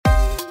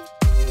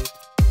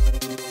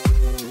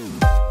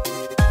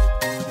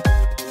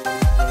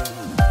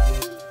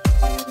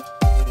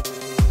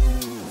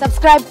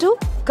Subscribe to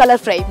Color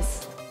Frames.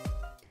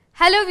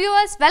 Hello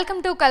viewers, welcome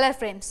to Color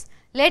Frames.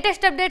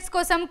 Latest updates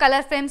kosam Color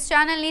Frames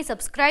channel ni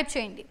subscribe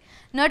cheyandi.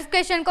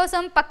 Notification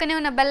kosam pakkane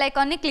unna bell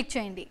icon ni click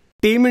cheyandi.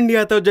 Team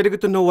ఇండియాతో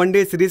జరుగుతున్న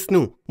one day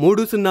సిరీస్ను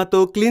 3-0తో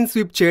clean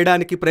sweep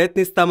చేయడానికి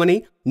ప్రయత్నిస్తామని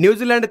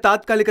New Zealand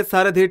తాత్కాలిక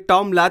సారథి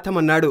Tom Latham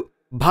అన్నాడు.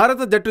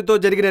 భారత జట్టుతో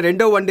జరిగిన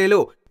రెండో వన్డేలో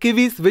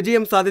కివీస్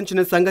విజయం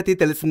సాధించిన సంగతి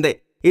తెలిసిందే.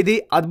 ఇది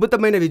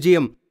అద్భుతమైన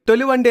విజయం.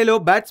 తొలి వన్డేలో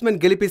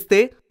బ్యాట్స్మెన్ గెలిపిస్తే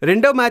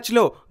రెండో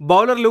మ్యాచ్లో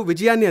బౌలర్లు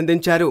విజయాన్ని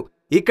అందించారు.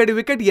 ఇక్కడి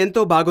వికెట్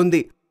ఎంతో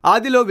బాగుంది.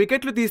 ఆదిలో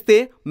వికెట్లు తీస్తే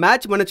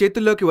మ్యాచ్ మన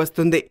చేతుల్లోకి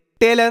వస్తుంది.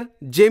 టేలర్,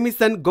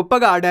 జేమిసన్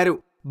గొప్పగా ఆడారు.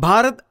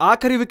 భారత్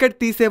ఆఖరి వికెట్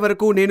తీసే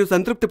వరకు నేను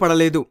సంతృప్తి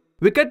పడలేదు.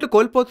 వికెట్లు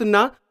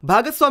కోల్పోతున్నా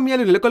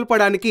భాగస్వామ్యాలు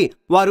నెలకొల్పడానికి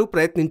వారు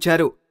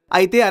ప్రయత్నించారు.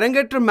 అయితే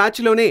అరంగేట్రం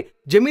మ్యాచ్లోనే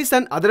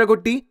జెమిసన్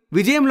అదరగొట్టి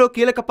విజయంలో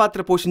కీలక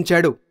పాత్ర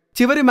పోషించాడు.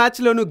 చివరి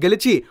మ్యాచ్లోనూ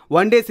గెలిచి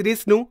వన్డే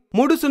సిరీస్ను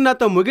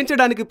 3-0తో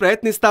ముగించడానికి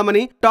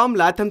ప్రయత్నిస్తామని టామ్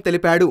లాథమ్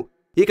తెలిపాడు.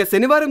 ఇక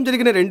శనివారం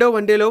జరిగిన రెండో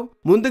వన్డేలో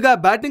ముందుగా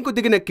బ్యాటింగ్కు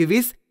దిగిన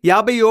కివీస్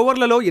 50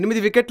 ఓవర్లలో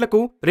 8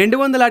 వికెట్లకు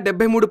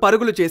 273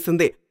 పరుగులు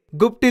చేసింది.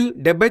 గుప్టిల్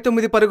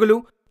 79 పరుగులు,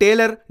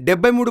 టేలర్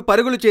 73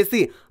 పరుగులు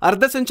చేసి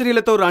అర్ధ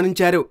సెంచరీలతో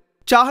రాణించారు.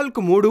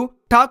 చాహల్కు 3,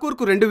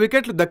 ఠాకూర్కు 2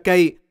 వికెట్లు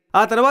దక్కాయి.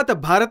 ఆ తర్వాత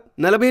భారత్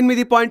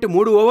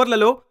 48.3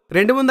 ఓవర్లలో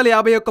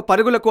 251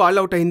 పరుగులకు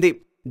ఆల్అవుట్ అయింది.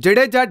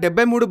 జడేజా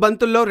 73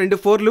 బంతుల్లో 2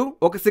 ఫోర్లు,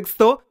 1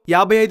 సిక్స్తో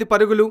 55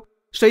 పరుగులు,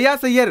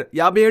 శ్రేయాస్ అయ్యర్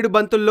 57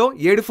 బంతుల్లో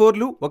 7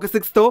 ఫోర్లు, 1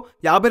 సిక్స్తో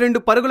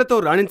 52 పరుగులతో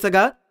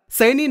రాణించగా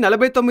సైనీ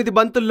 49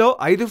 బంతుల్లో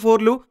 5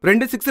 ఫోర్లు,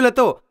 2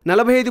 సిక్స్లతో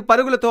 45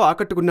 పరుగులతో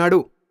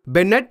ఆకట్టుకున్నాడు.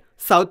 బెన్నెట్,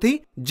 సౌథీ,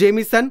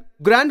 జేమిసన్,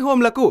 గ్రాండ్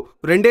హోమ్లకు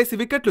 2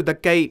 వికెట్లు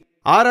దక్కాయి.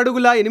 6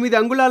 అడుగుల 8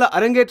 అంగుళాల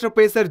అరంగేట్ర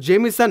పేసర్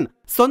జేమిసన్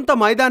సొంత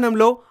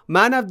మైదానంలో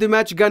మ్యాన్ ఆఫ్ ది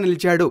మ్యాచ్ గా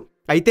నిలిచాడు.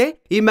 అయితే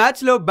ఈ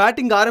మ్యాచ్లో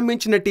బ్యాటింగ్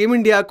ఆరంభించిన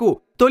టీమిండియాకు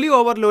తొలి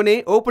ఓవర్లోనే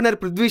ఓపెనర్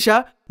పృథ్వీ షా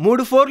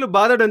 3 ఫోర్లు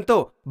బాదడంతో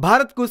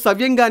భారత్కు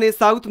సవ్యంగానే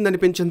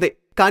సాగుతుందనిపించింది.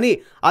 కానీ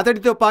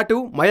అతడితో పాటు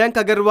మయాంక్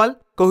అగర్వాల్,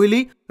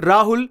 కోహ్లీ,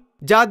 రాహుల్,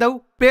 జాదవ్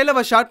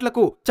పేలవ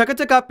షాట్లకు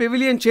చకచకా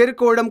పెవిలియన్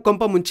చేరుకోవడం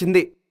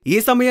కొంపముంచింది. ఈ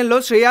సమయంలో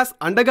శ్రేయాస్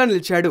అండగా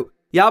నిలిచాడు.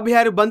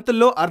 56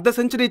 బంతుల్లో అర్ధ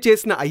సెంచరీ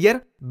చేసిన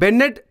అయ్యర్,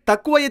 బెన్నెట్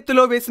తక్కువ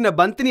ఎత్తులో వేసిన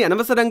బంతిని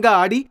అనవసరంగా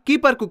ఆడి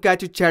కీపర్కు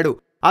క్యాచ్ ఇచ్చాడు.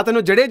 అతను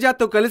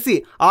జడేజాతో కలిసి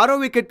 6వ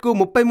వికెట్కు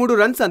 33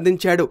 రన్స్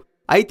అందించాడు.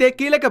 అయితే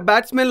కీలక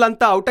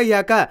బ్యాట్స్మెన్లంతా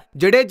అవుటయ్యాక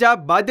జడేజా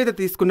బాధ్యత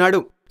తీసుకున్నాడు.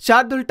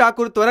 శార్దుల్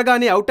ఠాకూర్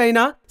త్వరగానే అవుట్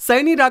అయినా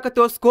సైనీ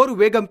రాకతో స్కోరు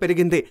వేగం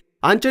పెరిగింది.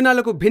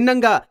 అంచనాలకు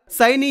భిన్నంగా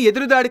సైనీ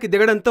ఎదురుదాడికి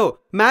దిగడంతో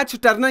మ్యాచ్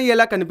టర్న్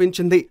అయ్యేలా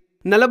కనిపించింది.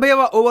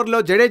 40వ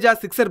ఓవర్లో జడేజా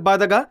సిక్సర్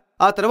బాదగా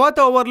ఆ తర్వాత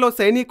ఓవర్లో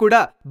సైనీ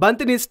కూడా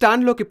బంతిని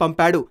స్టాండ్లోకి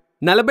పంపాడు.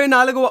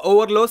 44వ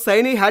ఓవర్లో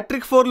సైనీ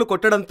హ్యాట్రిక్ ఫోర్లు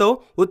కొట్టడంతో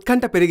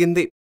ఉత్కంఠ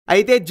పెరిగింది.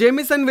 అయితే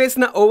జేమిసన్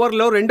వేసిన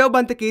ఓవర్లో రెండో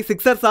బంతికి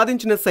సిక్సర్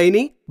సాధించిన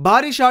సైనీ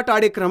భారీ షాట్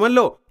ఆడే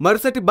క్రమంలో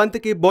మరుసటి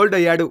బంతికి బౌల్డ్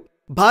అయ్యాడు.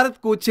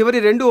 భారత్కు చివరి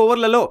 2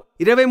 ఓవర్లలో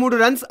 23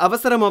 రన్స్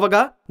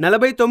అవసరమవగా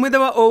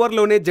 49వ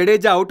ఓవర్లోనే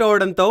జడేజా అవుట్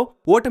అవడంతో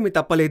ఓటమి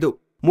తప్పలేదు.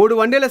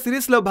 3 వన్డేల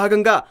సిరీస్లో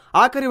భాగంగా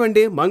ఆఖరి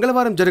వన్డే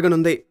మంగళవారం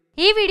జరగనుంది.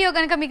 ఈ వీడియో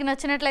గనుక మీకు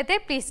నచ్చినట్లయితే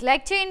ప్లీజ్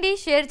లైక్ చేయండి,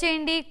 షేర్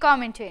చేయండి,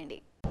 కామెంట్ చేయండి.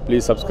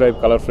 Please subscribe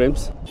colour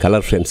frames.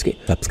 Colour frames కి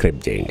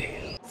సబ్స్క్రైబ్ చేయండి.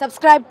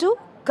 Subscribe to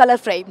Color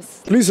Frames.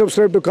 Please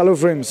subscribe to Color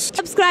Frames.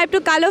 Subscribe to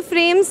Color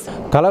Frames.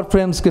 Colour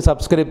frames కి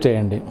సబ్స్క్రైబ్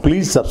చేయండి.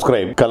 Please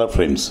subscribe Color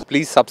Frames.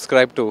 Please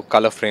subscribe to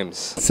Color Frames.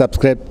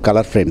 Subscribe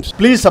colour frames.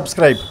 Please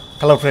subscribe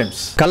Color Frames.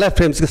 Colour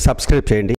frames కి subscribe చేయండి.